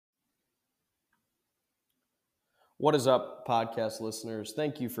What is up, podcast listeners?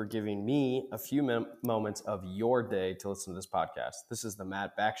 Thank you for giving me a few moments of your day to listen to this podcast. This is the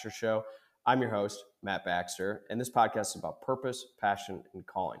Matt Baxter Show. I'm your host, Matt Baxter, and this podcast is about purpose, passion, and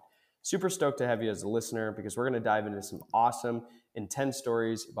calling. Super stoked to have you as a listener because we're going to dive into some awesome, intense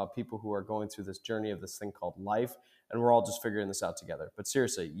stories about people who are going through this journey of this thing called life, and we're all just figuring this out together. But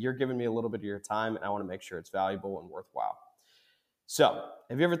seriously, you're giving me a little bit of your time, and I want to make sure it's valuable and worthwhile. So,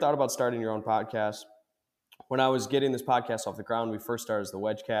 have you ever thought about starting your own podcast? When I was getting this podcast off the ground, we first started as the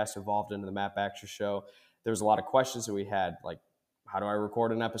Wedgecast, evolved into the Matt Baxter Show. There was a lot of questions that we had, like, how do I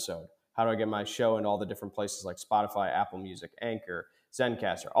record an episode? How do I get my show into all the different places like Spotify, Apple Music, Anchor,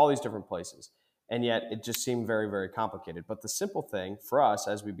 Zencaster, all these different places? And yet it just seemed very, very complicated. But the simple thing for us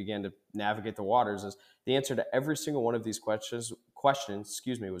as we began to navigate the waters is the answer to every single one of these questions,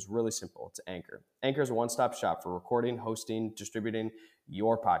 was really simple. It's Anchor. Anchor is a one-stop shop for recording, hosting, distributing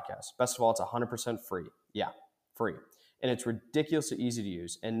your podcast. Best of all, it's 100% free. Yeah, free. And it's ridiculously easy to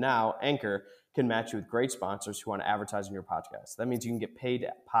use. And now Anchor can match you with great sponsors who want to advertise on your podcast. That means you can get paid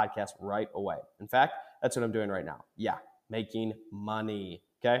at podcast right away. In fact, that's what I'm doing right now. Yeah, making money.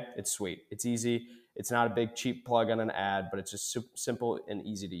 Okay, it's sweet. It's easy. It's not a big cheap plug on an ad, but it's just simple and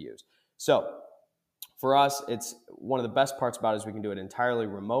easy to use. So for us, it's one of the best parts about it is we can do it entirely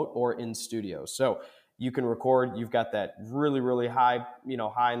remote or in studio. So you can record. You've got that really, really high,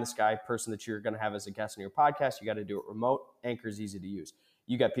 high in the sky person that you're going to have as a guest on your podcast. You got to do it remote. Anchor is easy to use.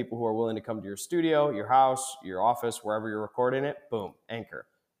 You got people who are willing to come to your studio, your house, your office, wherever you're recording it. Boom, Anchor.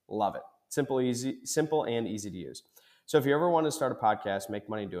 Love it. Simple and easy to use. So if you ever want to start a podcast, make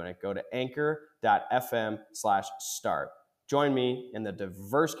money doing it, go to anchor.fm/start. Join me in the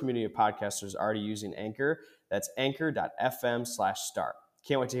diverse community of podcasters already using Anchor. That's anchor.fm/start.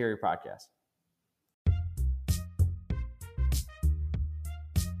 Can't wait to hear your podcast.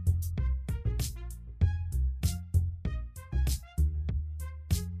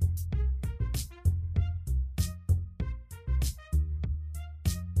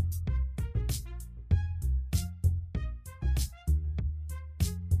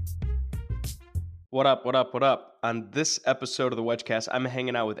 What up? On this episode of the Wedgecast, I'm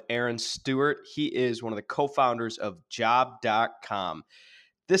hanging out with Arran Stewart. He is one of the co-founders of Job.com.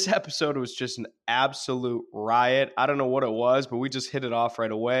 This episode was just an absolute riot. I don't know what it was, but we just hit it off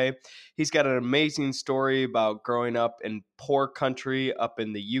right away. He's got an amazing story about growing up in poor country up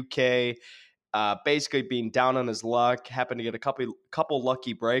in the UK, basically being down on his luck, happened to get a couple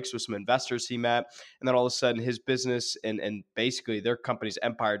lucky breaks with some investors he met, and then all of a sudden his business and basically their company's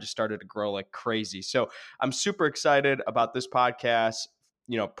empire just started to grow like crazy. So I'm super excited about this podcast.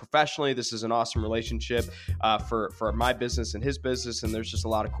 Professionally, this is an awesome relationship for my business and his business, and there's just a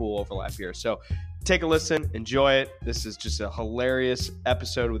lot of cool overlap here. So take a listen, enjoy it. This is just a hilarious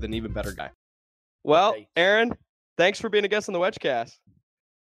episode with an even better guy. Well, Arran, thanks for being a guest on the Wedgecast.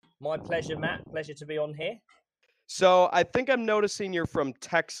 My pleasure, Matt. Pleasure to be on here. So I think I'm noticing you're from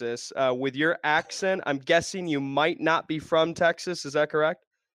Texas. With your accent, I'm guessing you might not be from Texas. Is that correct?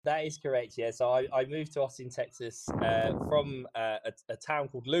 That is correct, yeah. So I moved to Austin, Texas from a town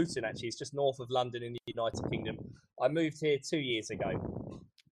called Luton, actually. It's just north of London in the United Kingdom. I moved here 2 years ago.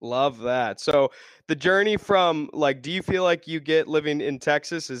 Love that. So the journey from, do you feel like you get living in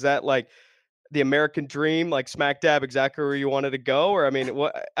Texas, is that the American dream, like smack dab exactly where you wanted to go? Or, I mean,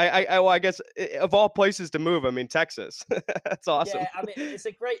 I guess of all places to move, Texas. That's awesome. Yeah, it's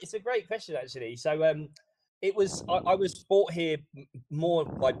a great question, actually. So I was brought here more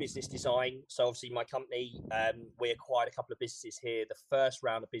by business design. So obviously my company, we acquired a couple of businesses here, the first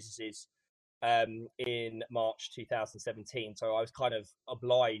round of businesses in March 2017. So I was kind of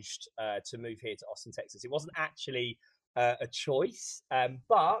obliged to move here to Austin, Texas. It wasn't actually a choice,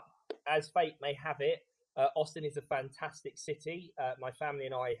 but as fate may have it, Austin is a fantastic city. My family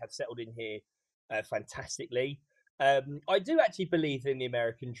and I have settled in here fantastically. I do actually believe in the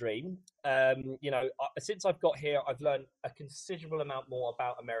American dream. Since I've got here, I've learned a considerable amount more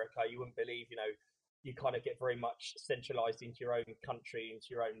about America. You wouldn't believe, you kind of get very much centralized into your own country, into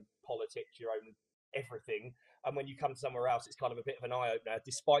your own politics, your own everything. And when you come somewhere else, it's kind of a bit of an eye-opener,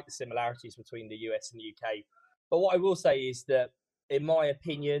 despite the similarities between the US and the UK. But what I will say is that, in my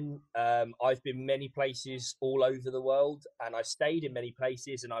opinion, I've been many places all over the world, and I've stayed in many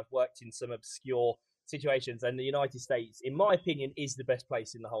places, and I've worked in some obscure situations. And the United States, in my opinion, is the best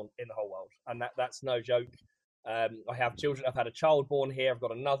place in the whole world, and that's no joke. I have children. I've had a child born here. I've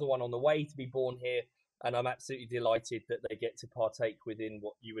got another one on the way to be born here. And I'm absolutely delighted that they get to partake within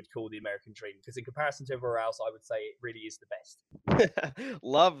what you would call the American dream. Because in comparison to everywhere else, I would say it really is the best.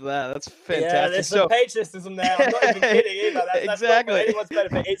 Love that. That's fantastic. Yeah, there's some patriotism there. I'm not even kidding either. That's exactly. not for anyone's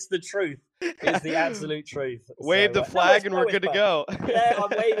benefit. It's the truth. It's the absolute truth. Wave the flag and we're good to go. Yeah,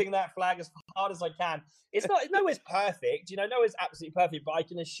 I'm waving that flag as hard as I can. It's nowhere's perfect, nowhere's absolutely perfect, but I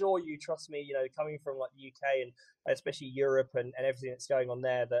can assure you, trust me, coming from like the UK and especially Europe and everything that's going on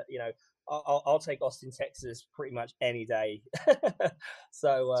there, that, I'll take Austin, Texas pretty much any day.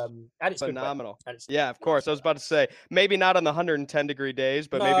 So, and it's phenomenal. Good weather. Yeah, of course. I was about to say, maybe not on the 110-degree days,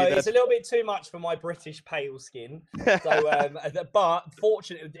 but no, maybe that's it's a little bit too much for my British pale skin. So, but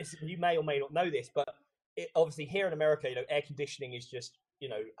fortunately, you may or may not know this, but obviously here in America, air conditioning is just,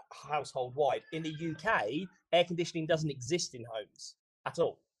 household wide. In the UK, air conditioning doesn't exist in homes at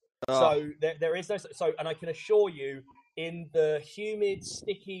all. Oh. So there is no, and I can assure you, in the humid,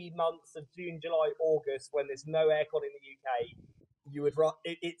 sticky months of June, July, August, when there's no aircon in the UK,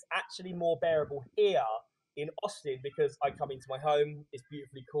 it's actually more bearable here in Austin, because I come into my home, it's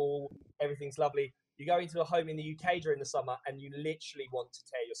beautifully cool, everything's lovely. You go into a home in the UK during the summer and you literally want to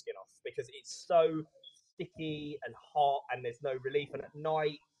tear your skin off because it's so sticky and hot and there's no relief. And at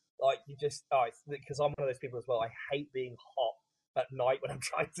night, like you just, because I'm one of those people as well, I hate being hot at night when I'm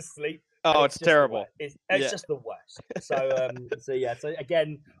trying to sleep. Oh, it's terrible. It's just the worst. So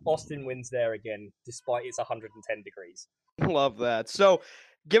again, Austin wins there again, despite it's 110 degrees. Love that. So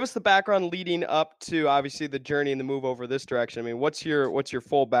give us the background leading up to obviously the journey and the move over this direction. I mean, what's your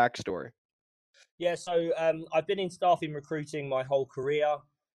full backstory? Yeah, so I've been in staffing recruiting my whole career.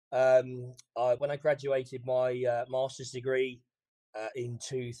 When I graduated my master's degree in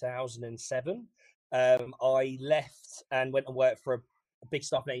 2007, I left and went and worked for a big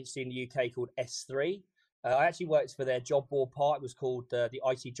staffing agency in the UK called S3. I actually worked for their job board part. It was called the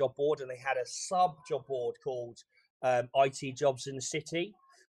IT job board, and they had a sub job board called IT Jobs in the City.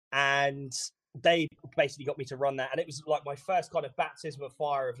 And they basically got me to run that. And it was like my first kind of baptism of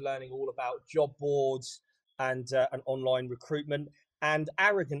fire of learning all about job boards and online recruitment. And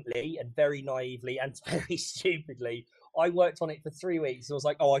arrogantly and very naively and very stupidly, I worked on it for 3 weeks. I was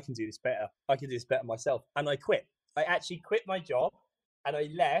like, oh, I can do this better. I can do this better myself. And I quit. I actually quit my job and I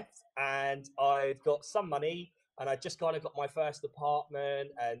left, and I'd got some money and I just kind of got my first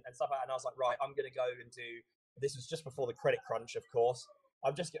apartment and stuff like that. And I was like, right, I'm going to go and do, this was just before the credit crunch, of course.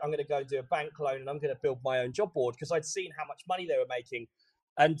 I'm going to go do a bank loan and I'm going to build my own job board, because I'd seen how much money they were making.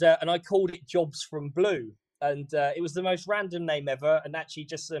 And I called it Jobs from Blue. And it was the most random name ever. And actually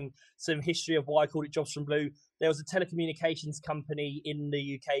just some history of why I called it Jobs from Blue. There was a telecommunications company in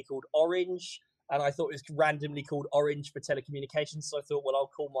the UK called Orange, and I thought it was randomly called Orange for telecommunications. So I thought, well, I'll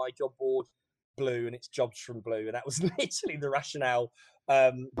call my job board Blue, and it's Jobs from Blue. And that was literally the rationale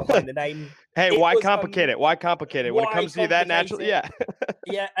behind the name. Hey, why complicate it? Why complicate it when it comes to that naturally? Yeah.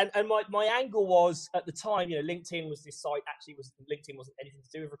 Yeah, and my angle was, at the time, LinkedIn was this site. Actually, LinkedIn wasn't anything to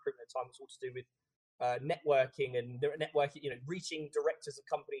do with recruitment at the time. It was all to do with networking and reaching directors of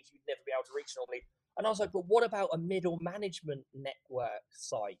companies you'd never be able to reach normally. And I was like, but what about a middle management network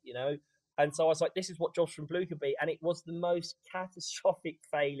site? And so I was like, this is what Jobs from Blue could be. And it was the most catastrophic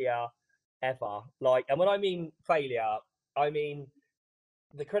failure ever. And when I mean failure, I mean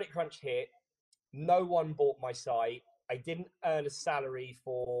the credit crunch hit. No one bought my site. I didn't earn a salary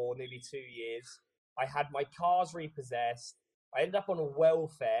for nearly 2 years. I had my cars repossessed. I ended up on a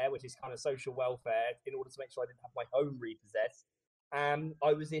welfare, which is kind of social welfare, in order to make sure I didn't have my home repossessed.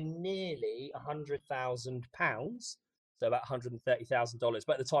 I was in nearly £100,000, so about $130,000,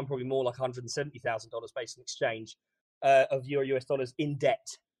 but at the time probably more like $170,000 based on exchange of US dollars in debt.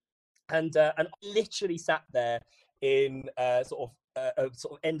 And I literally sat there in sort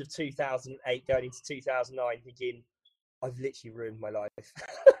of end of 2008 going into 2009 thinking, I've literally ruined my life.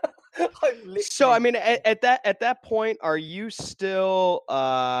 So I mean, at that point, are you still?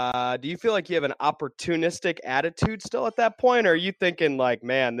 Do you feel like you have an opportunistic attitude still at that point, or are you thinking like,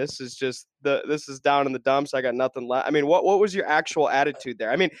 man, this is down in the dumps. I got nothing left. I mean, what was your actual attitude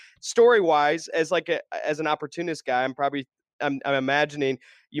there? I mean, story wise, as an opportunist guy, I'm imagining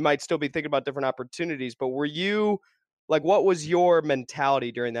you might still be thinking about different opportunities. But were you like, what was your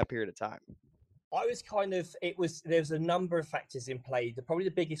mentality during that period of time? I was there's a number of factors in play. Probably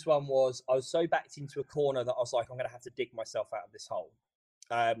the biggest one was I was so backed into a corner that I was like, I'm going to have to dig myself out of this hole.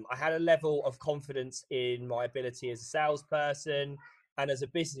 I had a level of confidence in my ability as a salesperson and as a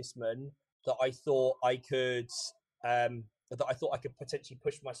businessman that I thought I could potentially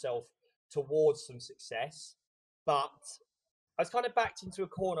push myself towards some success. But I was kind of backed into a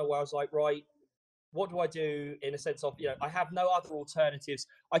corner where I was like, right, what do I do, in a sense of, I have no other alternatives.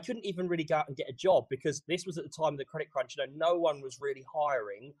 I couldn't even really go out and get a job because this was at the time of the credit crunch. No one was really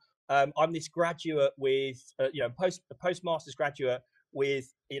hiring. I'm this graduate with, a postmaster's graduate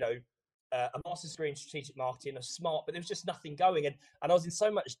with, a master's degree in strategic marketing. I was smart, but there was just nothing going, and I was in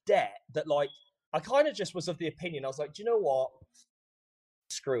so much debt that like I kind of just was of the opinion. I was like, do you know what?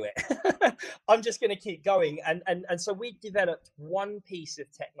 Screw it. I'm just going to keep going. And so we developed one piece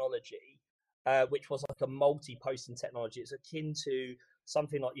of technology, which was like a multi-posting technology. It's akin to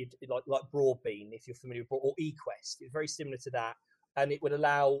something like like Broadbean, if you're familiar with, or eQuest. It's very similar to that, and it would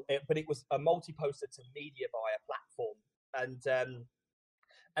allow it, but it was a multi-poster to media buyer platform.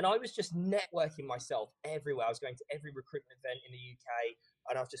 And I was just networking myself everywhere. I was going to every recruitment event in the UK,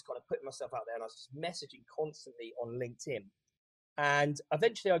 and I was just kind of putting myself out there, and I was just messaging constantly on LinkedIn. And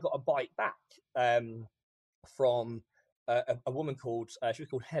eventually I got a bite back from a woman called, she was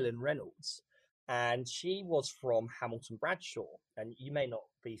called Helen Reynolds. And she was from Hamilton Bradshaw. And you may not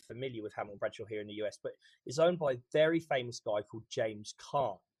be familiar with Hamilton Bradshaw here in the US, but it's owned by a very famous guy called James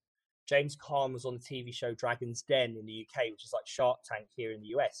Caan. James Caan was on the TV show Dragon's Den in the UK, which is like Shark Tank here in the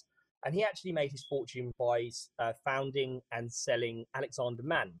US. And he actually made his fortune by founding and selling Alexander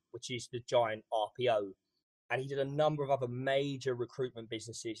Mann, which is the giant RPO. And he did a number of other major recruitment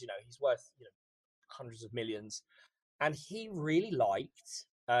businesses. He's worth hundreds of millions. And he really liked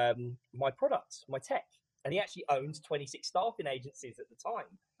my product, my tech. And he actually owns 26 staffing agencies at the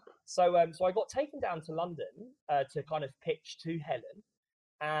time. So I got taken down to London to kind of pitch to Helen.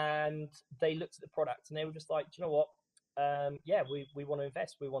 And they looked at the product and they were just like, do you know what? Yeah, we want to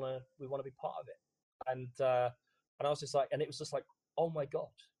invest. We want to be part of it. And I was just like, and it was just like, oh my God,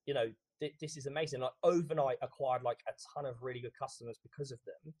 this is amazing. Like overnight acquired like a ton of really good customers because of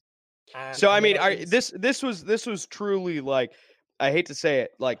them. So I mean, this was truly like, I hate to say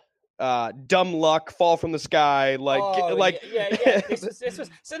it, like dumb luck, fall from the sky, like yeah. This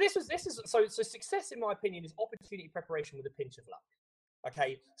is so success in my opinion is opportunity preparation with a pinch of luck.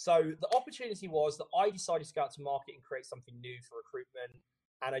 Okay, so the opportunity was that I decided to go out to market and create something new for recruitment,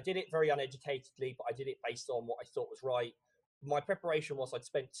 and I did it very uneducatedly, but I did it based on what I thought was right. My preparation was I'd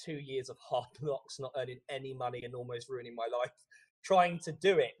spent 2 years of hard knocks, not earning any money and almost ruining my life trying to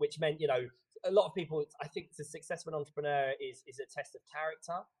do it, which meant, a lot of people, I think the success of an entrepreneur is a test of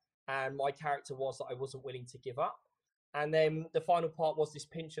character. And my character was that I wasn't willing to give up. And then the final part was this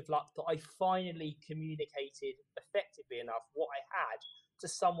pinch of luck that I finally communicated effectively enough what I had to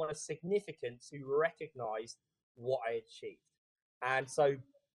someone of significance who recognized what I had achieved. And so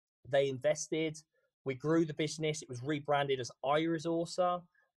they invested. We grew the business. It was rebranded as iResourcer.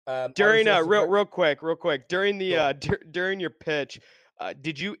 During real quick, during the during your pitch,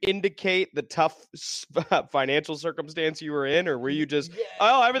 did you indicate the tough financial circumstance you were in, or were you just,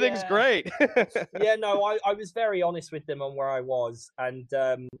 everything's great? Yeah, no, I was very honest with them on where I was, and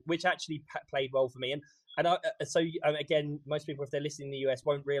which actually played well for me. And again, most people, if they're listening in the US,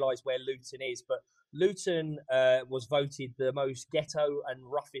 won't realize where Luton is, but Luton was voted the most ghetto and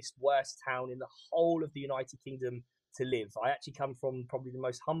worst town in the whole of the United Kingdom to live. I actually come from probably the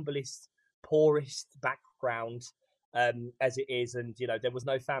most humblest, poorest background as it is, and there was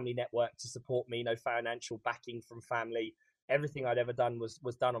no family network to support me, no financial backing from family. Everything I'd ever done was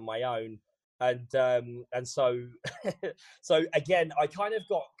done on my own, and so so again, I kind of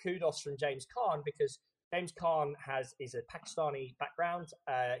got kudos from James Caan because James Caan is a Pakistani background.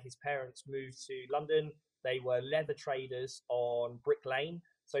 His parents moved to London. They were leather traders on Brick Lane.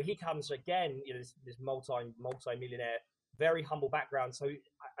 So he comes again, this multi-millionaire, very humble background. So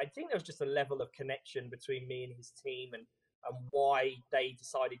I think there was just a level of connection between me and his team, and why they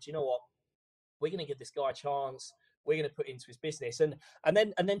decided, you know what, we're going to give this guy a chance. We're going to put into his business, and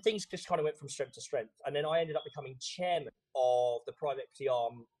then things just kind of went from strength to strength. And then I ended up becoming chairman of the private equity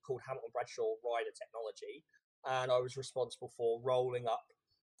arm called Hamilton Bradshaw Ryder Technology, and I was responsible for rolling up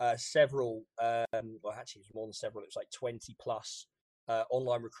several. Well, actually, it was more than several. It was like 20 plus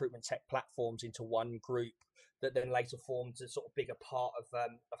online recruitment tech platforms into one group that then later formed a sort of bigger part of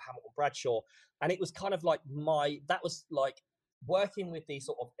Hamilton Bradshaw. And it was kind of like that was like working with these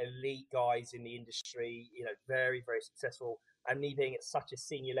sort of elite guys in the industry, very, very successful, and me being at such a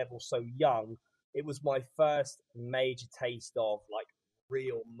senior level so young, it was my first major taste of like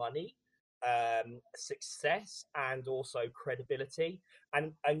real money, success, and also credibility.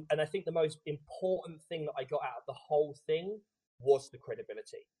 And I think the most important thing that I got out of the whole thing was the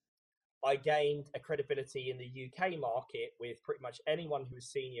credibility. I gained a credibility in the UK market with pretty much anyone who was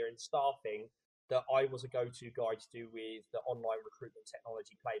senior in staffing that I was a go-to guy to do with the online recruitment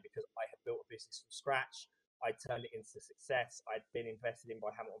technology play, because I had built a business from scratch. I turned it into success. I'd been invested in by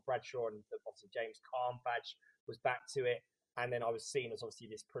Hamilton Bradshaw, and obviously James Caan badge was back to it. And then I was seen as obviously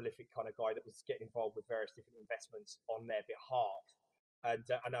this prolific kind of guy that was getting involved with various different investments on their behalf.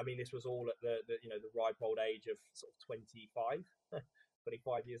 And I mean, this was all at the ripe old age of sort of 25.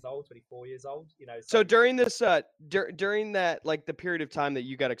 25 years old, 24 years old, you know. So during this, during that, like the period of time that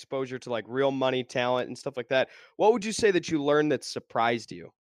you got exposure to like real money, talent, and stuff like that, what would you say that you learned that surprised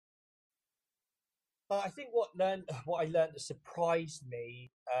you? I think what I learned that surprised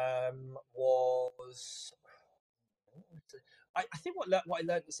me was I think what I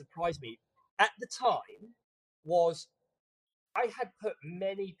learned that surprised me at the time was I had put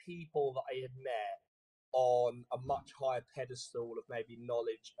many people that I had met on a much higher pedestal of maybe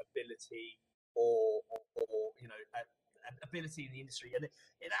knowledge, ability, or you know, ability in the industry, and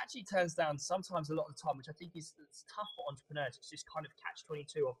it actually turns down sometimes a lot of the time, which I think is it's tough for entrepreneurs. It's just kind of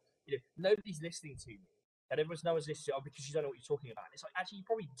catch-22 of nobody's listening to me, and no one's listening because you don't know what you're talking about. And it's like actually you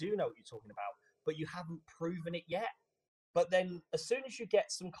probably do know what you're talking about, but you haven't proven it yet. But then, as soon as you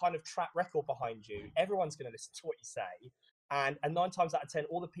get some kind of track record behind you, everyone's going to listen to what you say. And 9 times out of 10,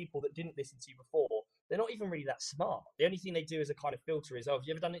 all the people that didn't listen to you before, they're not even really that smart. The only thing they do as a kind of filter is, oh, have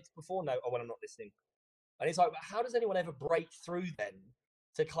you ever done it before? No. Oh, well, I'm not listening. And it's like, how does anyone ever break through then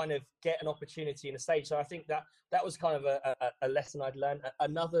to kind of get an opportunity in a stage? So I think that was kind of a lesson I'd learned.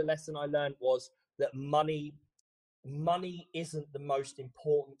 Another lesson I learned was that money isn't the most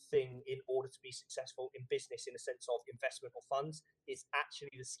important thing in order to be successful in business in the sense of investment or funds. It's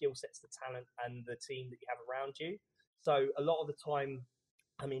actually the skill sets, the talent, and the team that you have around you. So a lot of the time,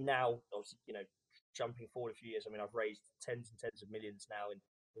 I mean, now obviously, jumping forward a few years, I mean, I've raised tens and tens of millions now in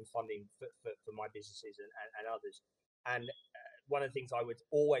funding for my businesses and others. And one of the things I would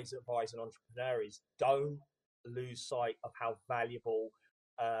always advise an entrepreneur is don't lose sight of how valuable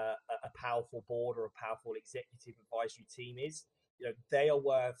a powerful board or a powerful executive advisory team is. They are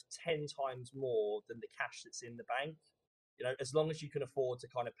worth 10 times more than the cash that's in the bank. As long as you can afford to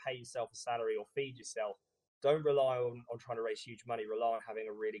kind of pay yourself a salary or feed yourself, don't rely on trying to raise huge money. Rely on having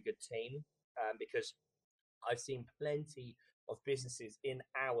a really good team, because I've seen plenty of businesses in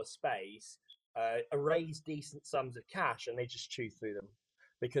our space raise decent sums of cash and they just chew through them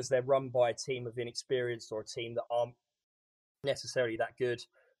because they're run by a team of inexperienced or a team that aren't necessarily that good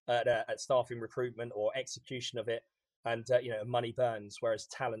at staffing recruitment or execution of it. And money burns, whereas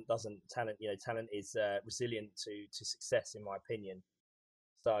talent doesn't. Talent is resilient to success, in my opinion.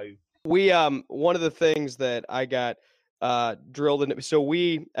 So We one of the things that I got drilled into. So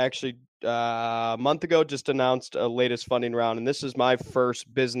we actually a month ago just announced a latest funding round, and this is my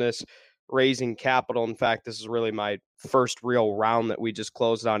first business raising capital. In fact, this is really my first real round that we just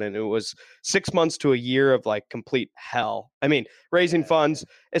closed on, and it was 6 months to a year of like complete hell. I mean, raising funds,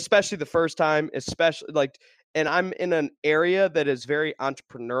 especially the first time, especially like, and I'm in an area that is very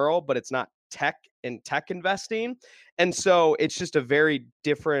entrepreneurial, but it's not tech investing. And so it's just a very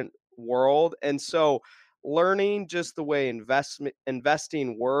different world. And so learning just the way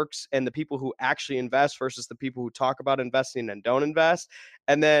investing works and the people who actually invest versus the people who talk about investing and don't invest.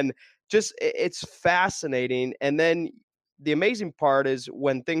 And then just it's fascinating. And then the amazing part is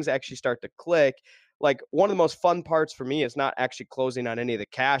when things actually start to click. Like one of the most fun parts for me is not actually closing on any of the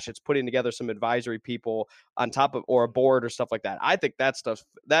cash. It's putting together some advisory people on top of or a board or stuff like that. I think that stuff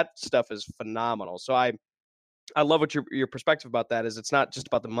is phenomenal. So I love what your perspective about that is. It's not just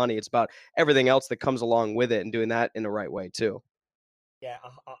about the money; it's about everything else that comes along with it, and doing that in the right way too. Yeah,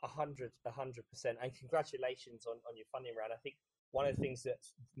 100%. And congratulations on your funding round. I think one of the things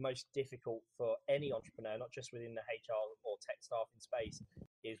that's most difficult for any entrepreneur, not just within the HR or tech staffing space,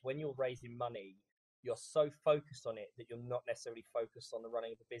 is when you're raising money, you're so focused on it that you're not necessarily focused on the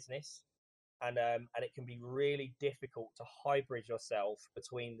running of the business. And it can be really difficult to hybrid yourself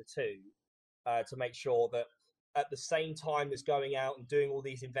between the two to make sure that at the same time as going out and doing all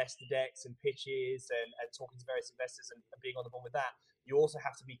these investor decks and pitches and talking to various investors and being on the ball with that, you also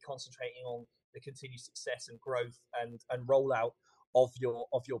have to be concentrating on the continued success and growth and rollout of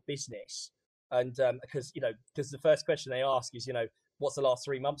your business. And because the first question they ask is, what's the last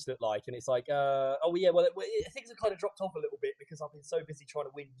 3 months look like? And it's like, oh yeah, well, things have kind of dropped off a little bit because I've been so busy trying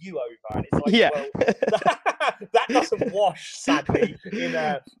to win you over. And it's like, yeah. well, that doesn't wash, sadly.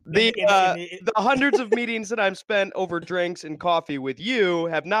 The hundreds of meetings that I've spent over drinks and coffee with you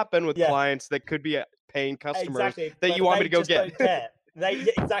have not been with clients that could be paying customers that you want me to go get. Don't care.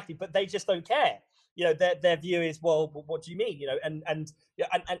 Exactly, but they just don't care. Their view is, well, what do you mean? And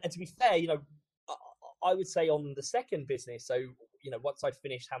to be fair, I would say on the second business, so once I'd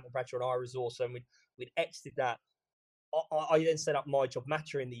finished Hamilton Bradshaw and iResource and we'd exited that, I then set up My Job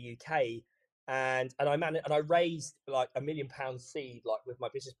Matter in the UK, and I raised like £1 million seed like with my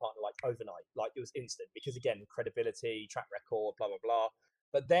business partner like overnight, like it was instant because again credibility, track record, blah blah blah.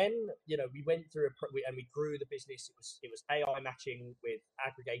 But then we went through and we grew the business. It was AI matching with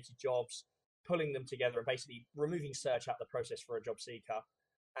aggregated jobs. pulling them together and basically removing search out of the process for a job seeker.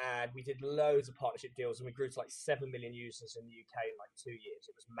 And we did loads of partnership deals, and we grew to like 7 million users in the UK in like 2 years.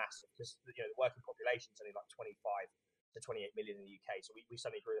 It was massive because the working population is only like 25 to 28 million in the UK. So we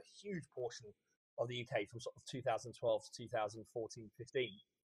suddenly grew a huge portion of the UK from sort of 2012 to 2014, 15.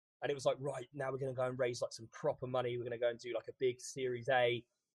 And it was like, right, now we're going to go and raise like some proper money. We're going to go and do like a big Series A.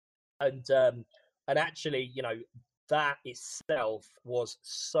 And actually, that itself was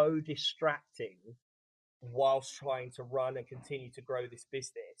so distracting whilst trying to run and continue to grow this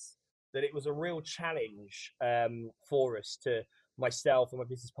business that it was a real challenge for us, to myself and my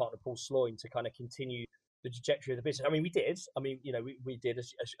business partner Paul Sloyne, to kind of continue the trajectory of the business. I mean, we did. We did,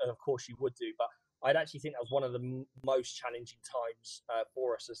 as of course you would do, but I'd actually think that was one of the most challenging times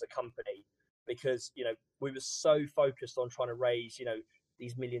for us as a company, because we were so focused on trying to raise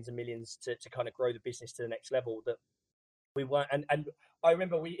these millions and millions to kind of grow the business to the next level, that we weren't. And I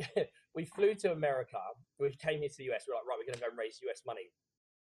remember we we flew to America. We came here to the US. We're like, right, we're going to go and raise US money.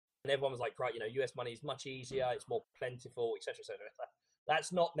 And everyone was like, right, US money is much easier. It's more plentiful, etc., etc.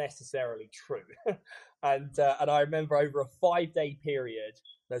 That's not necessarily true. And I remember over a 5-day period.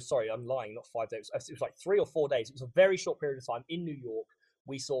 No, sorry, I'm lying. Not 5 days. It was like 3 or 4 days. It was a very short period of time in New York.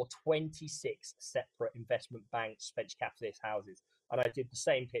 We saw 26 separate investment banks, venture capitalist houses. And I did the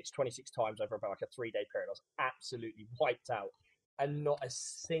same pitch 26 times over about like a 3-day period. I was absolutely wiped out. And not a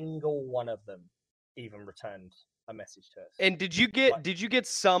single one of them even returned a message to us. And did you get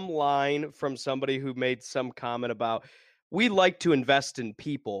some line from somebody who made some comment about, we like to invest in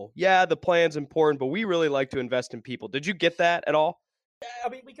people? Yeah, the plan's important, but we really like to invest in people. Did you get that at all? I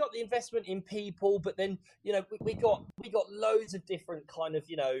mean, we got the investment in people, but then we got loads of different kind of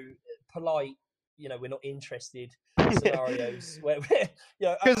polite, we're not interested scenarios where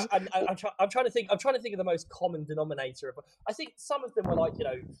I'm trying to think of the most common denominator of. I think some of them were like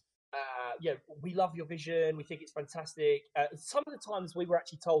we love your vision, we think it's fantastic. Some of the times we were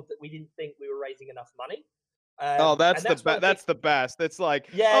actually told that we didn't think we were raising enough money. That's the best. It's like,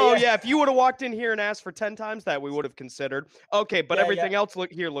 if you would have walked in here and asked for 10 times that, we would have considered. Okay, but everything else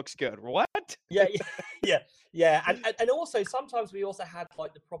looks good. What? Yeah. And also sometimes we also had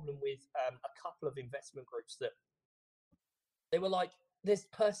like the problem with a couple of investment groups that they were like, there's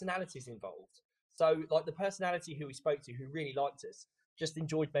personalities involved. So like the personality who we spoke to, who really liked us, just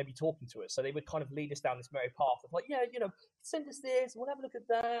enjoyed maybe talking to us. So they would kind of lead us down this merry path of like, send us this, we'll have a look at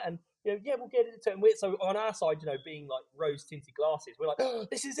that, and we'll get it to it. So on our side, being like rose tinted glasses, we're like, oh,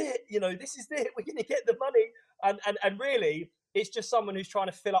 this is it, this is it, we're gonna get the money. And really it's just someone who's trying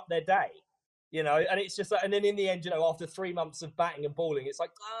to fill up their day. And it's just like, and then in the end, after 3 months of batting and balling, it's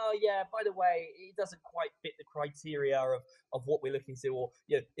like, oh yeah, by the way, it doesn't quite fit the criteria of what we're looking to, or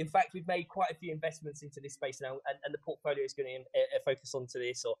in fact, we've made quite a few investments into this space now, and the portfolio is going to focus onto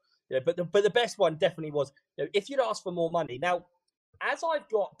this, or but the best one definitely was, if you'd asked for more money. Now, as I've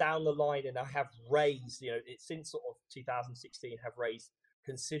got down the line and I have raised, since sort of 2016, have raised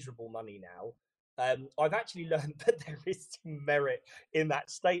considerable money now, I've actually learned that there is some merit in that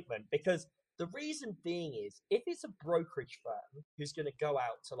statement, because the reason being is, if it's a brokerage firm who's going to go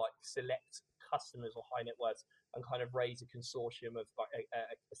out to like select customers or high net worths and kind of raise a consortium of like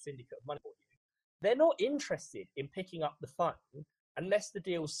a syndicate of money for you, they're not interested in picking up the phone unless the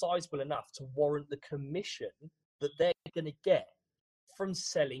deal's sizable enough to warrant the commission that they're going to get from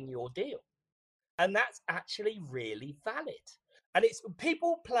selling your deal. And that's actually really valid. And it's,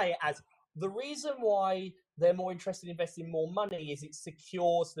 people play it as the reason why they're more interested in investing more money is it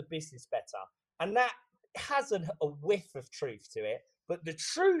secures the business better. And that has a whiff of truth to it. But the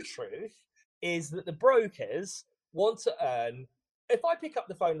true truth is that the brokers want to earn. If I pick up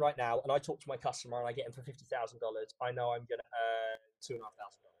the phone right now and I talk to my customer and I get him for $50,000, I know I'm going to earn $2,500.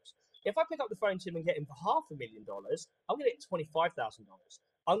 If I pick up the phone to him and get him for $500,000, I'm going to get $25,000.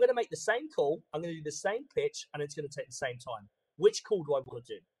 I'm going to make the same call, I'm going to do the same pitch, and it's going to take the same time. Which call do I want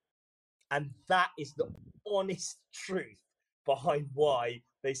to do? And that is the honest truth behind why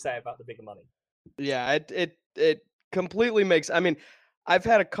they say about the bigger money. Yeah, it completely makes. I mean, I've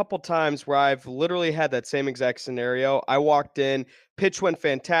had a couple times where I've literally had that same exact scenario. I walked in, pitch went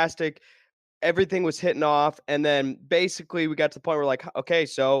fantastic, everything was hitting off, and then basically we got to the point where like, okay,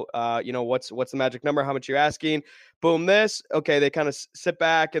 so what's the magic number? How much you're asking? Boom, this. Okay, they kind of sit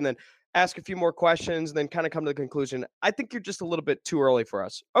back, and then ask a few more questions, and then kind of come to the conclusion, I think you're just a little bit too early for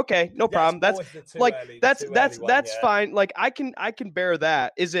us. Okay, no problem. That's always the too like early, that's too that's early one, that's yeah. fine. Like I can bear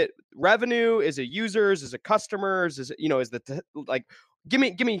that. Is it revenue? Is it users? Is it customers? Is it, is the like give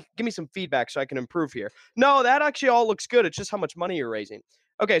me some feedback so I can improve here. No, that actually all looks good. It's just how much money you're raising.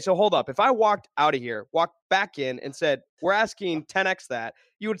 Okay, so hold up. If I walked out of here, walked back in and said, "We're asking 10x that,"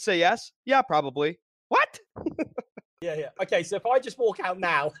 you would say yes? Yeah, probably. What? Yeah. Okay, so if I just walk out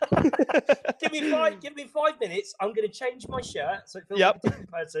now, give me 5 minutes. I'm going to change my shirt so it feels like a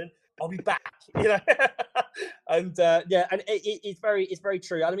different person. I'll be back. And and it's very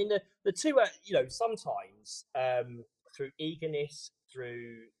true. I mean, the two are, sometimes through eagerness,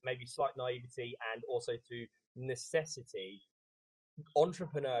 through maybe slight naivety, and also through necessity,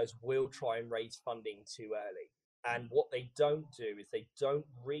 entrepreneurs will try and raise funding too early. And what they don't do is they don't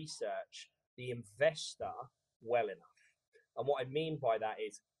research the investor well enough. And what I mean by that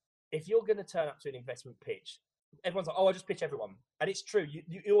is, if you're going to turn up to an investment pitch, everyone's like, "Oh, I just pitch everyone," and it's true.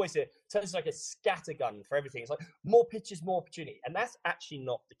 You always hear it turns like a scattergun for everything. It's like more pitches, more opportunity, and that's actually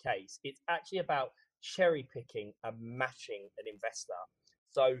not the case. It's actually about cherry picking and matching an investor.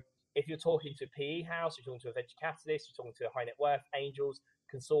 So if you're talking to a PE house, you're talking to a venture capitalist, you're talking to a high net worth, angels,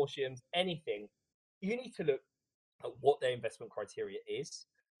 consortiums, anything, you need to look at what their investment criteria is.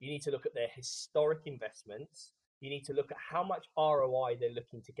 You need to look at their historic investments. You need to look at how much ROI they're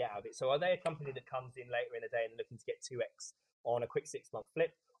looking to get out of it. So are they a company that comes in later in the day and looking to get 2x on a quick 6-month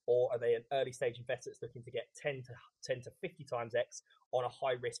flip? Or are they an early stage investor that's looking to get 10 to 50 times X on a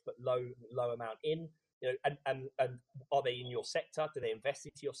high risk but low amount in? And are they in your sector? Do they invest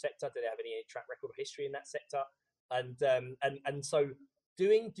into your sector? Do they have any track record or history in that sector? And so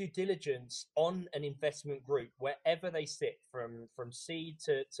doing due diligence on an investment group wherever they sit, from seed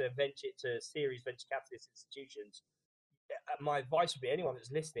to venture to series venture capitalist institutions, my advice would be, anyone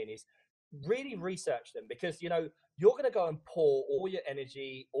that's listening, is really research them, because you're going to go and pour all your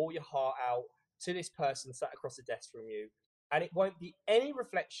energy, all your heart out to this person sat across the desk from you, and it won't be any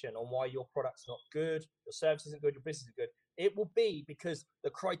reflection on why your product's not good, your service isn't good, your business is good. It will be because the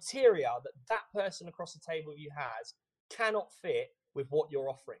criteria that person across the table you has cannot fit with what you're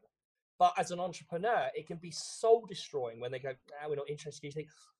offering. But as an entrepreneur, it can be soul destroying when they go, we're not interested. You think,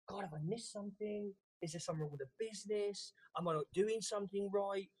 God, have I missed something? Is there something wrong with the business? Am I not doing something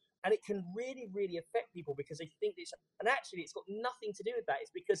right? And it can really, really affect people because they think this. And actually, it's got nothing to do with that.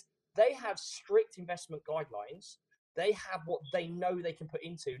 It's because they have strict investment guidelines. They have what they know they can put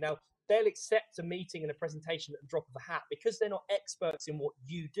into. Now, they'll accept a meeting and a presentation at the drop of a hat because they're not experts in what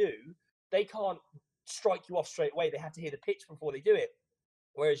you do. They can't strike you off straight away. They have to hear the pitch before they do it.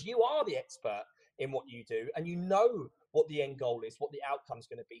 Whereas you are the expert in what you do, and you know what the end goal is, what the outcome is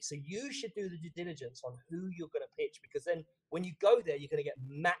going to be. So you should do the due diligence on who you're going to pitch, because then when you go there, you're going to get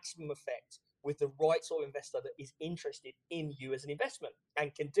maximum effect with the right sort of investor that is interested in you as an investment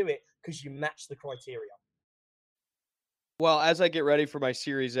and can do it because you match the criteria. Well, as I get ready for my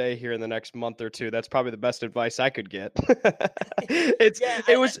Series A here in the next month or two, that's probably the best advice I could get.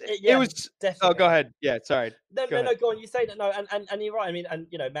 It was definitely. Oh, go ahead. Yeah, sorry. No, go ahead. go on. You say that. No, and you're right. I mean, and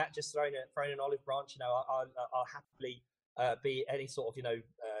Matt just throwing an olive branch. I'll happily be any sort of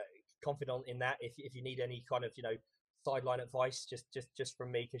confidant in that. If you need any kind of sideline advice, just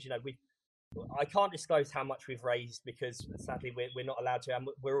from me, because I can't disclose how much we've raised because sadly we're not allowed to, and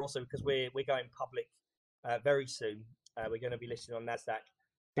we're also, because we're going public very soon. We're going to be listed on NASDAQ.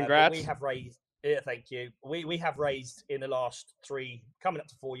 Congrats. We have raised. Yeah, thank you. We have raised in the last 3, coming up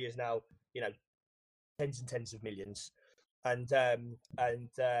to 4 years now. Tens and tens of millions, and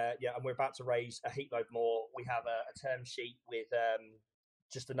we're about to raise a heap load more. We have a term sheet with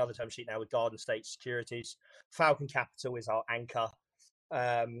just another term sheet now with Garden State Securities. Falcon Capital is our anchor,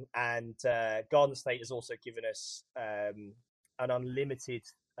 and Garden State has also given us an unlimited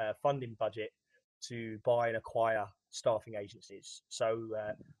funding budget to buy and acquire staffing agencies. So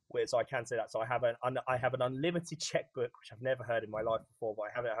I can say that. So I have an unlimited checkbook, which I've never heard in my life before, but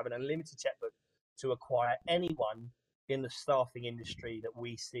I have an unlimited checkbook to acquire anyone in the staffing industry that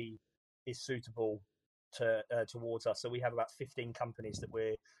we see is suitable towards us. So we have about 15 companies that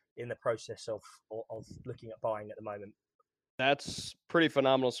we're in the process of looking at buying at the moment. That's pretty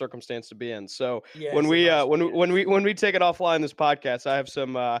phenomenal circumstance to be in. So yeah, when we take it offline this podcast, I have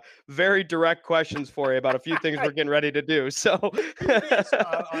some very direct questions for you about a few things we're getting ready to do. So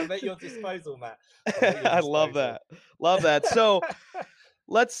I'm at your disposal, Matt. I love that. Love that. So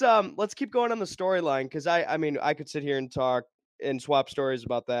let's keep going on the storyline, because I mean I could sit here and talk and swap stories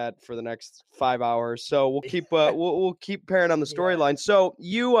about that for the next 5 hours. So we'll keep we'll keep pairing on the storyline. So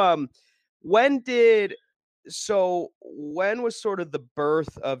you when did so when was sort of the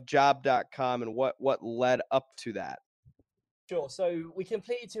birth of job.com and what led up to that? Sure. So we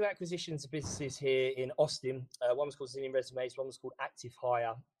completed two acquisitions of businesses here in Austin. One was called Zillion Resumes, one was called Active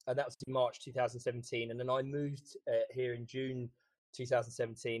Hire, and that was in March 2017. And then I moved here in June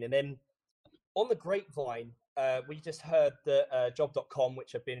 2017. And then on the grapevine, we just heard that job.com,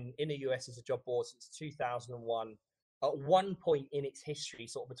 which had been in the US as a job board since 2001, at one point in its history,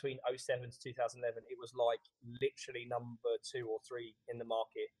 sort of between '07 to 2011, it was like literally number two or three in the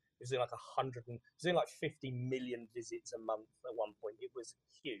market. It was doing like 100 and it was doing like 50 million visits a month at one point. It was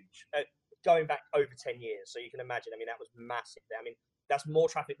huge. Going back over 10 years. So you can imagine, I mean, that was massive. I mean, that's more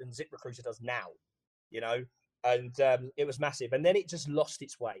traffic than ZipRecruiter does now, you know? And it was massive. And then it just lost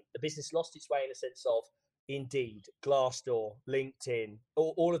its way. The business lost its way in a sense of Indeed, Glassdoor, LinkedIn,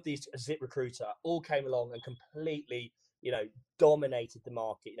 all of these, ZipRecruiter, all came along and completely, dominated the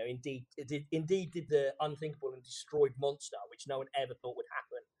market. Indeed did the unthinkable and destroyed Monster, which no one ever thought would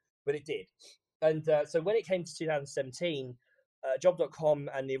happen, but it did. And so when it came to 2017, Job.com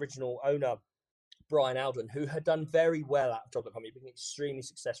and the original owner, Brian Alden, who had done very well at Job.com, he'd been extremely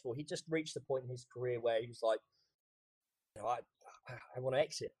successful. He just reached the point in his career where he was like, I want to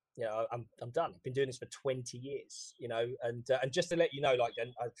exit. I'm done. I've been doing this for 20 years, and just to let you know, and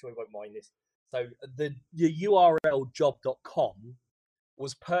I'm sure you won't mind this. So the URL job.com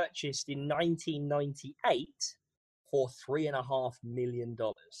was purchased in 1998 for $3.5 million.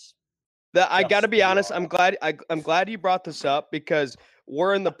 I got to be honest. I'm glad you brought this up because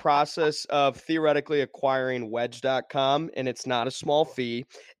we're in the process of theoretically acquiring wedge.com and it's not a small fee.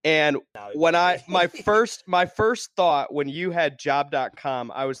 And when my first thought when you had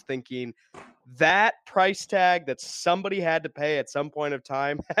job.com, I was thinking that price tag that somebody had to pay at some point of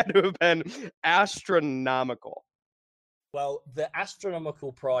time had to have been astronomical. Well, the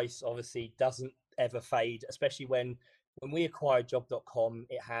astronomical price obviously doesn't ever fade, especially when we acquired job.com,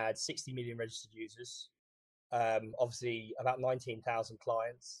 it had 60 million registered users, obviously about 19,000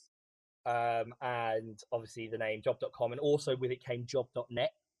 clients, and obviously the name job.com, and also with it came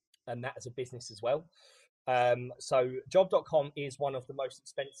job.net, and that as a business as well. So job.com is one of the most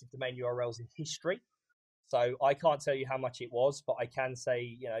expensive domain URLs in history. So I can't tell you how much it was, but I can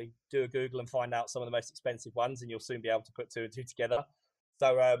say, do a Google and find out some of the most expensive ones, and you'll soon be able to put two and two together.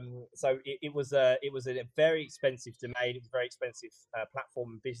 So, it was a very expensive domain. It was a very expensive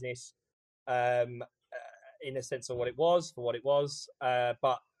platform and business, in a sense of what it was.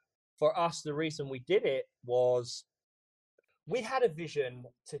 But for us, the reason we did it was we had a vision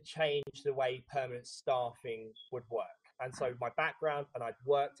to change the way permanent staffing would work. And so my background, and I'd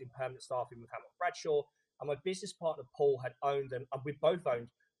worked in permanent staffing with Hamilton Bradshaw, and my business partner Paul had owned, and we both owned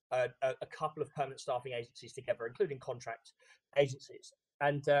a couple of permanent staffing agencies together, including contract agencies.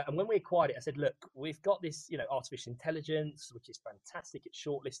 And when we acquired it, I said, look, we've got this, artificial intelligence, which is fantastic at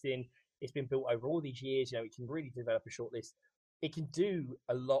shortlisting. It's been built over all these years. It can really develop a shortlist. It can do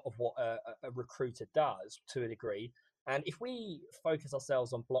a lot of what a recruiter does to a degree. And if we focus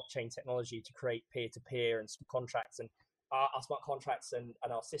ourselves on blockchain technology to create peer-to-peer and smart contracts, and our smart contracts and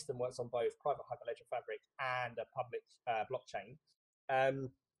our system works on both private Hyperledger Fabric and a public blockchain,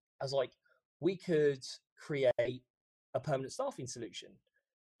 I was like, we could create a permanent staffing solution.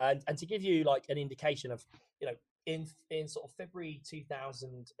 And to give you like an indication of, in sort of February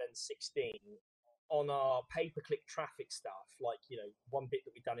 2016, on our pay-per-click traffic stuff, one bit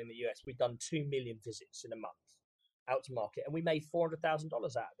that we've done in the US, we've done 2 million visits in a month out to market, and we made $400,000 out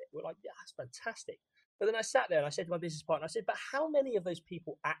of it. We're like, yeah, that's fantastic. But then I sat there and I said to my business partner, I said, but how many of those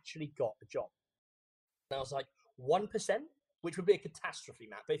people actually got a job? And I was like, 1%, which would be a catastrophe,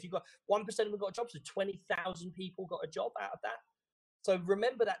 Matt. But if you've got 1% of them got a job, so 20,000 people got a job out of that. So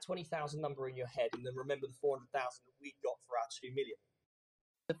remember that 20,000 number in your head, and then remember the 400,000 that we got for our 2 million.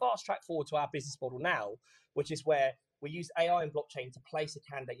 The fast track forward to our business model now, which is where we use AI and blockchain to place a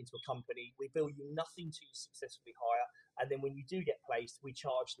candidate into a company. We bill you nothing to successfully hire. And then when you do get placed, we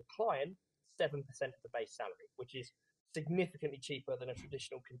charge the client 7% of the base salary, which is significantly cheaper than a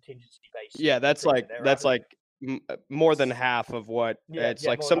traditional contingency-based. Yeah, that's like more than half of what it's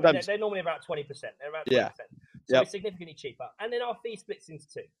like. Sometimes they're normally about 20%. They're about 20%. Yeah. So it's significantly cheaper. And then our fee splits into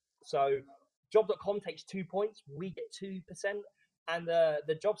two. So job.com takes 2 points. We get 2%. And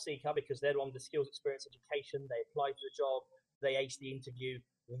the job seeker, because they're on the skills, experience, education, they apply for the job, they ace the interview,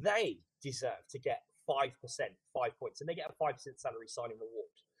 they deserve to get 5%, 5 points, and they get a 5% salary signing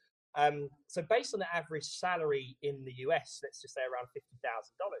reward. So based on the average salary in the US, let's just say around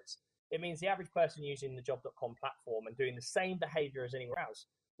 $50,000, it means the average person using the job.com platform and doing the same behavior as anywhere else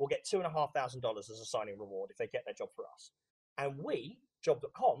will get $2,500 as a signing reward if they get their job for us. And we,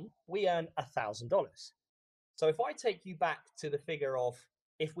 job.com, we earn $1,000. So if I take you back to the figure of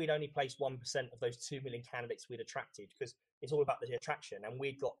if we'd only placed 1% of those 2 million candidates we'd attracted, because it's all about the attraction, and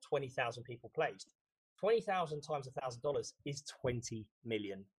we'd got 20,000 people placed, 20,000 times $1,000 is $20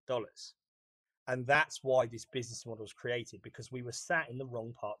 million. And that's why this business model was created, because we were sat in the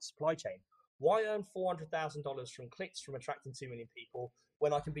wrong part of the supply chain. Why earn $400,000 from clicks from attracting 2 million people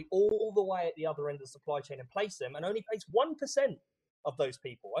when I can be all the way at the other end of the supply chain and place them and only place 1% of those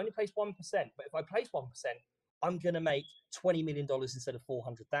people? Only place 1%. But if I place 1%, I'm going to make $20 million instead of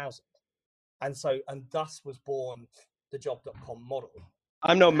 400,000. And thus was born the job.com model.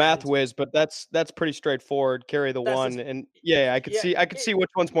 I'm no math whiz, but that's pretty straightforward. Carry the one, and I could see which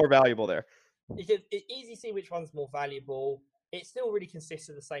one's more valuable there. You can easily see which one's more valuable. It still really consists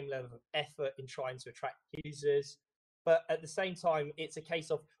of the same level of effort in trying to attract users, but at the same time, it's a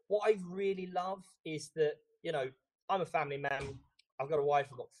case of what I really love is that, you know, I'm a family man. I've got a wife.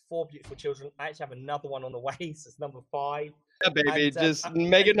 I've got 4 beautiful children. I actually have another one on the way, so it's number 5. Yeah, baby, and, just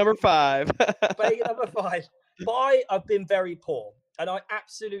make it number 5. Make it number 5. But I've been very poor, and I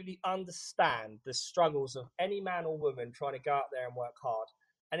absolutely understand the struggles of any man or woman trying to go out there and work hard.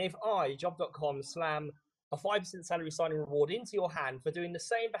 And if I, job.com, slam a 5% salary signing reward into your hand for doing the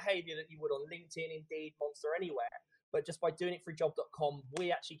same behavior that you would on LinkedIn, Indeed, Monster, anywhere, but just by doing it through job.com,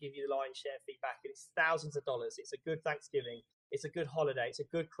 we actually give you the lion's share feedback, and it's thousands of dollars. It's a good Thanksgiving. It's a good holiday. It's a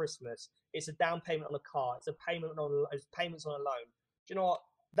good Christmas. It's a down payment on a car. It's payments on a loan. Do you know what?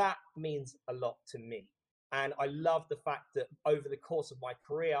 That means a lot to me. And I love the fact that over the course of my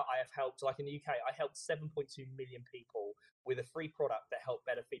career, I have helped, like in the UK, I helped 7.2 million people with a free product that helped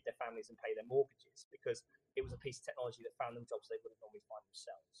better feed their families and pay their mortgages, because it was a piece of technology that found them jobs they wouldn't normally find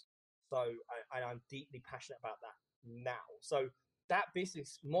themselves. So, and I'm deeply passionate about that now. So that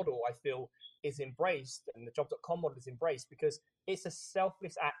business model, I feel, is embraced, and the job.com model is embraced because it's a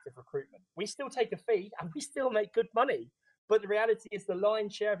selfless act of recruitment. We still take a fee and we still make good money. But the reality is the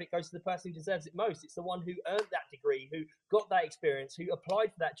lion's share of it goes to the person who deserves it most. It's the one who earned that degree, who got that experience, who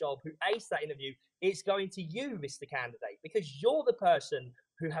applied for that job, who aced that interview. It's going to you, Mr. Candidate, because you're the person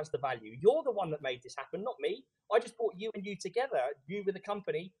who has the value. You're the one that made this happen, not me. I just brought you and you together, you with the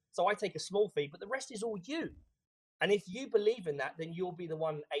company. So I take a small fee, but the rest is all you. And if you believe in that, then you'll be the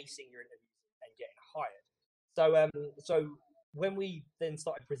one acing your interviews and getting hired. So when we then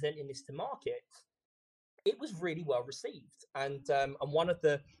started presenting this to market, it was really well received, and one of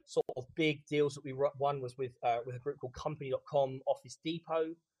the sort of big deals that we won was with a group called Company.com Office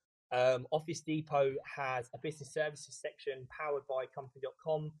Depot. Office Depot has a business services section powered by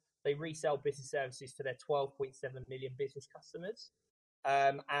Company.com. They resell business services to their 12.7 million business customers,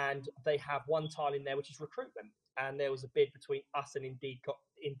 and they have one tile in there which is recruitment. And there was a bid between us and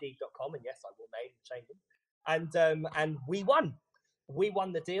Indeed.com, and yes, I will name and change it. And we won. We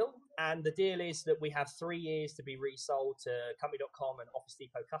won the deal, and the deal is that we have 3 years to be resold to Company.com and Office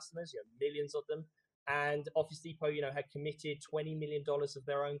Depot customers, millions of them. And Office Depot, had committed $20 million of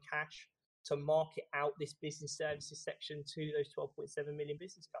their own cash to market out this business services section to those 12.7 million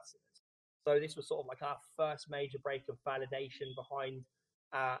business customers. So this was sort of like our first major break of validation behind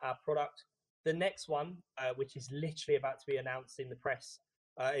our product. The next one, which is literally about to be announced in the press,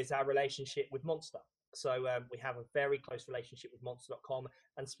 is our relationship with Monster. So we have a very close relationship with Monster.com,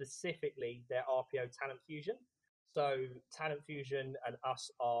 and specifically their RPO Talent Fusion. So Talent Fusion and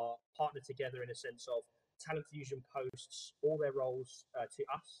us are partnered together in a sense of Talent Fusion posts all their roles to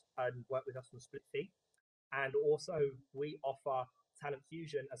us and work with us on a split fee. And also we offer Talent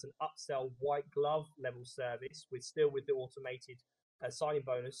Fusion as an upsell white glove level service with the automated signing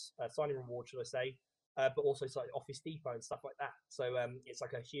bonus, signing reward, should I say, but also like Office Depot and stuff like that. So it's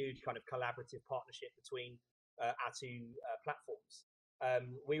like a huge kind of collaborative partnership between our two platforms.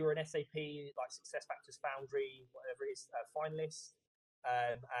 We were an SAP like SuccessFactors Foundry, whatever it is, finalist,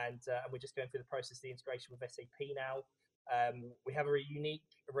 and we're just going through the process of the integration with SAP now. We have a unique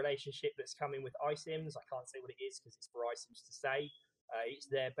relationship that's coming with iSIMS. I can't say what it is because it's for iSIMS to say. It's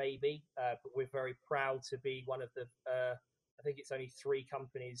their baby, but we're very proud to be one of the I think it's only 3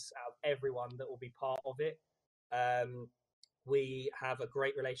 companies out of everyone that will be part of it. We have a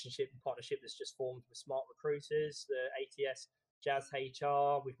great relationship and partnership that's just formed with Smart Recruiters, the ATS, Jazz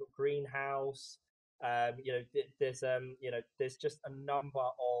HR. We've got Greenhouse. There's just a number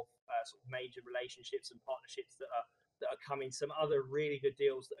of sort of major relationships and partnerships that are coming. Some other really good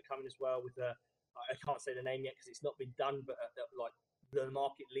deals that are coming as well. With I can't say the name yet because it's not been done, but like the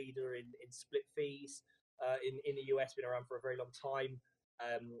market leader in split fees. In the US, been around for a very long time.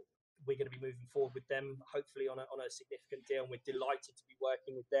 We're going to be moving forward with them, hopefully on a significant deal, and we're delighted to be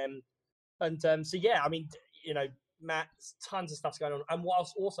working with them. And Matt, tons of stuff's going on. And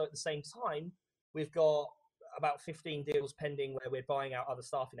whilst also at the same time, we've got about 15 deals pending where we're buying out other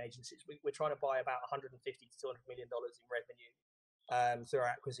staffing agencies. We're trying to buy about 150 to 200 million dollars in revenue through our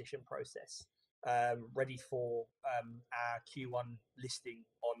acquisition process, ready for our Q1 listing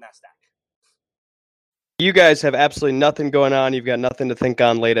on Nasdaq. You guys have absolutely nothing going on. You've got nothing to think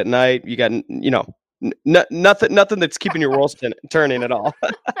on late at night. You got, nothing that's keeping your wheels turning at all.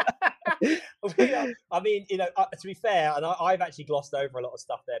 I mean, to be fair, and I've actually glossed over a lot of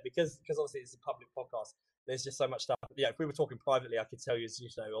stuff there because obviously it's a public podcast. There's just so much stuff. Yeah, if we were talking privately, I could tell you,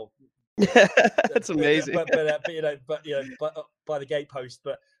 That's amazing. But by the gatepost.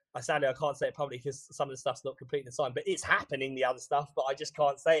 But sadly, I can't say it publicly because some of the stuff's not completely signed. But it's happening, the other stuff. But I just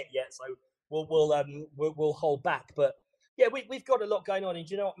can't say it yet. So we'll hold back. But yeah, we've got a lot going on. And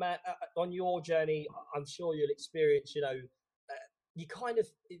do you know what, Matt? On your journey, I'm sure you'll experience. You kind of,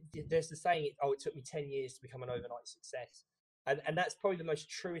 there's the saying, it took me 10 years to become an overnight success. And that's probably the most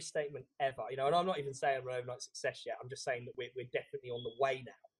truest statement ever. And I'm not even saying we're an overnight success yet. I'm just saying that we're definitely on the way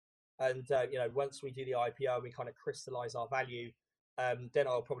now. And, once we do the IPO and we kind of crystallize our value, then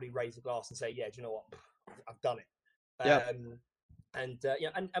I'll probably raise a glass and say, yeah, do you know what? I've done it. Yeah. And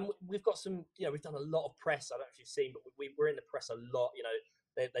we've got some, we've done a lot of press. I don't know if you've seen, but we're in the press a lot.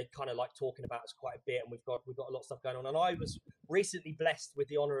 They kind of like talking about us quite a bit, and we've got a lot of stuff going on. And I was recently blessed with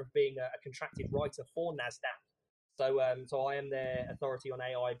the honor of being a contracted writer for Nasdaq. So I am their authority on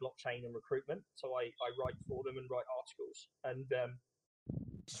AI, blockchain, and recruitment. So I write for them and write articles, and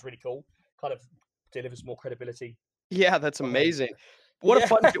which is really cool. Kind of delivers more credibility. Yeah, that's amazing. What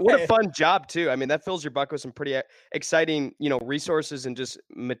a fun job too. I mean, that fills your bucket with some pretty exciting, resources and just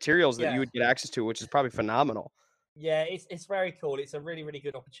materials that you would get access to, which is probably phenomenal. Yeah, it's very cool. It's a really, really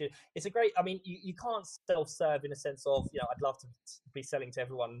good opportunity. It's a great, I mean, you can't self-serve in a sense of, I'd love to be selling to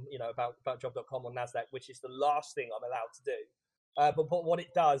everyone, about job.com on NASDAQ, which is the last thing I'm allowed to do. But what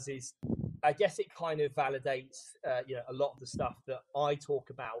it does is, I guess it kind of validates, a lot of the stuff that I talk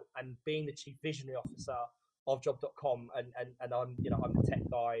about, and being the chief visionary officer of job.com. And I'm the tech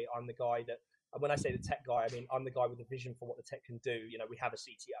guy. I'm the guy that, and when I say the tech guy, I mean, I'm the guy with the vision for what the tech can do. We have a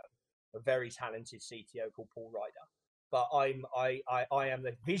CTO. A very talented CTO called Paul Ryder, but I am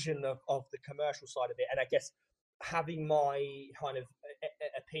the vision of the commercial side of it, and I guess having my kind of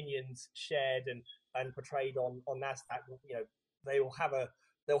opinions shared and portrayed on Nasdaq, they'll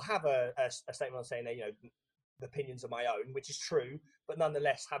have a statement on saying that the opinions are my own, which is true, but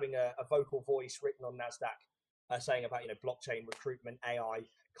nonetheless having a vocal voice written on Nasdaq saying about blockchain, recruitment, AI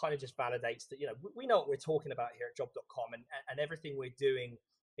kind of just validates that we know what we're talking about here at job.com, and everything we're doing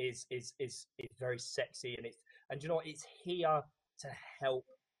is very sexy, and it's here to help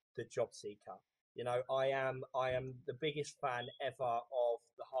the job seeker. I am the biggest fan ever of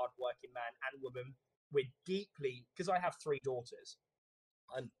the hardworking man and woman. We're deeply, because I have 3 daughters,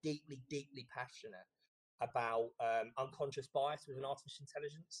 I'm deeply passionate about unconscious bias within artificial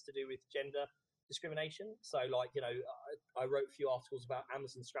intelligence to do with gender discrimination. So I wrote a few articles about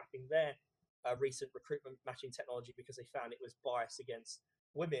Amazon scrapping their recent recruitment matching technology because they found it was biased against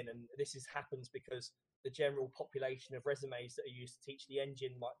women, and this happens because the general population of resumes that are used to teach the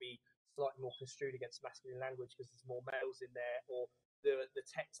engine might be slightly more construed against masculine language because there's more males in there, or the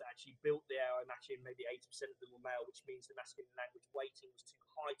techs that actually built the AI matching, maybe 80% of them were male, which means the masculine language weighting was too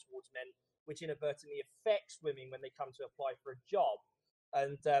high towards men, which inadvertently affects women when they come to apply for a job.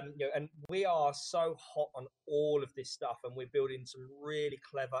 And and we are so hot on all of this stuff, and we're building some really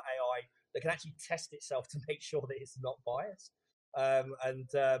clever AI that can actually test itself to make sure that it's not biased. And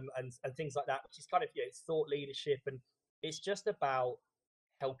things like that, which is kind of it's thought leadership, and it's just about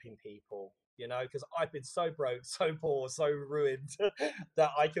helping people, because I've been so broke, so poor, so ruined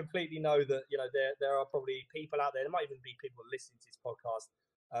that I completely know that there are probably people out there might even be people listening to this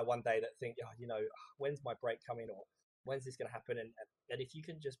podcast one day that think, when's my break coming, or when's this going to happen, and if you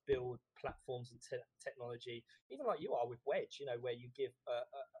can just build platforms and technology, even like you are with Wedge, where you give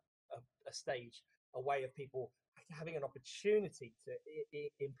a stage, a way of people having an opportunity to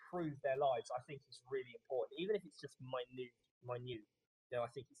improve their lives, I think is really important, even if it's just minute. I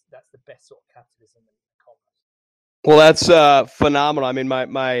think that's the best sort of capitalism and commerce. Well, that's phenomenal. I mean,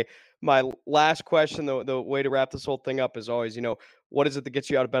 my last question, the way to wrap this whole thing up is always, what is it that gets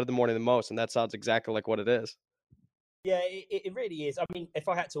you out of bed in the morning the most? And that sounds exactly like what it is. Yeah, it really is. I mean, if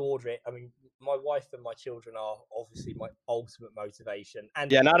I had to order it, I mean, my wife and my children are obviously my ultimate motivation.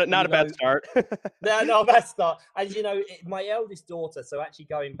 And yeah, not a bad start. No, bad start. And my eldest daughter. So actually,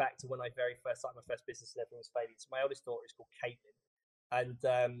 going back to when I very first started my first business and everything was failing. So my eldest daughter is called Caitlin,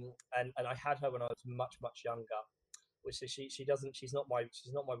 and I had her when I was much younger. Which is she's not my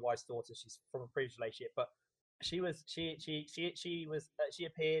wife's daughter. She's from a previous relationship, but she appeared.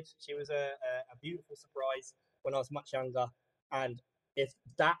 She was a beautiful surprise when I was much younger, and if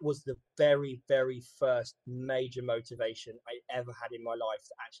that was the very first major motivation I ever had in my life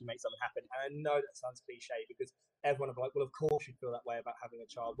to actually make something happen. And I know that sounds cliche because everyone will be like, well, of course you feel that way about having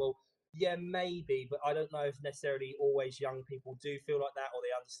a child. Well, yeah, maybe, but I don't know if necessarily always young people do feel like that, or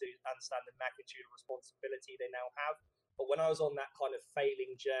they understand the magnitude of responsibility they now have. But when I was on that kind of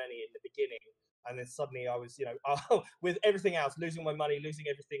failing journey in the beginning, and then suddenly I was, with everything else, losing my money, losing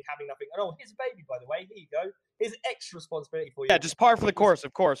everything, having nothing. And here's a baby, by the way. Here you go. Here's extra responsibility for you. Yeah, just par for the course,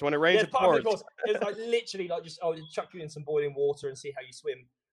 of course. When it rains, it pours. It was like literally like just chuck you in some boiling water and see how you swim.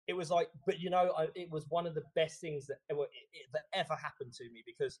 It was like, but it was one of the best things that ever happened to me,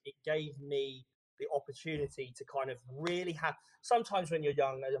 because it gave me the opportunity to kind of really have. Sometimes when you're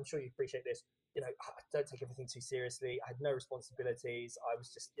young, I'm sure you appreciate this. I don't take everything too seriously. I had no responsibilities. I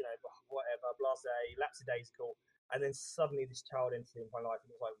was just, whatever, blasé, lapsy-daisical. And then suddenly this child entered into my life, and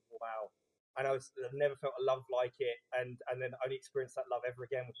it was like, wow. And I've never felt a love like it. And then only experienced that love ever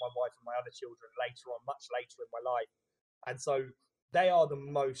again with my wife and my other children later on, much later in my life. And so they are the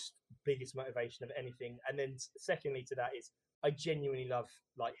biggest motivation of anything. And then secondly to that is I genuinely love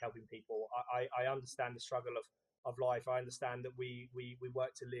helping people. I understand the struggle of life. I understand that we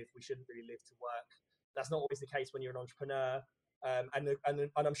work to live. We shouldn't really live to work. That's not always the case when you're an entrepreneur. And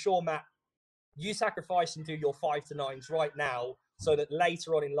I'm sure, Matt, you sacrifice and do your 5 to 9s right now so that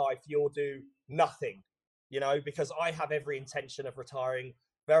later on in life you'll do nothing, because I have every intention of retiring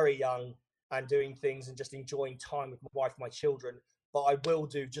very young and doing things and just enjoying time with my wife, my children. But I will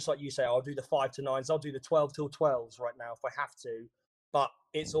do, just like you say, I'll do the 5 to 9s. I'll do the 12 till 12s right now if I have to. But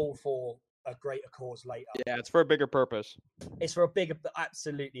it's all for a greater cause later. Yeah, it's for a bigger purpose. It's for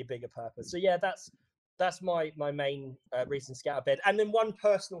absolutely a bigger purpose. So yeah, that's my main reason to get out of bed. And then one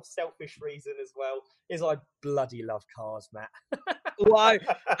personal selfish reason as well is I bloody love cars, Matt. Well,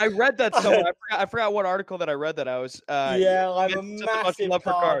 I read that somewhere. I forgot what article that I read that I was. I'm a massive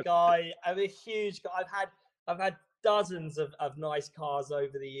car guy. I'm a huge guy. I've had dozens of nice cars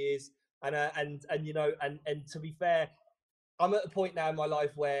over the years, and to be fair, I'm at a point now in my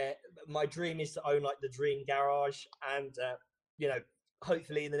life where my dream is to own the dream garage, and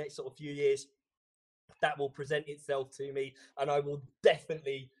hopefully in the next sort of few years that will present itself to me, and I will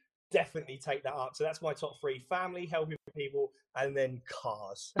definitely take that up. So that's my top 3: family, helping people, and then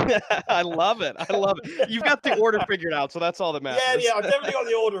cars. I love it. You've got the order figured out, so that's all that matters. Yeah, I've definitely got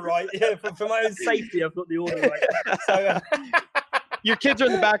the order right. Yeah, for my own safety, I've got the order right. So your kids are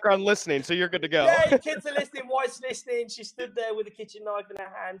in the background listening, so you're good to go. Yeah, your kids are listening, wife's listening. She stood there with a kitchen knife in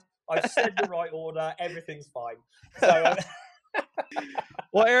her hand. I've said the right order. Everything's fine. So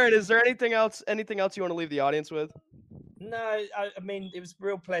well, Arran, is there anything else you want to leave the audience with? No, I mean, it was a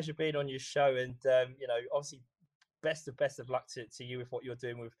real pleasure being on your show, and obviously, best of luck to you with what you're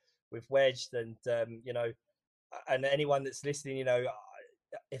doing with Wedged, and and anyone that's listening,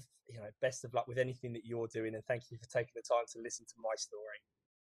 best of luck with anything that you're doing, and thank you for taking the time to listen to my story.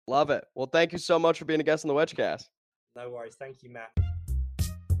 Love it. Well, thank you so much for being a guest on the Wedgecast. No worries. Thank you, Matt.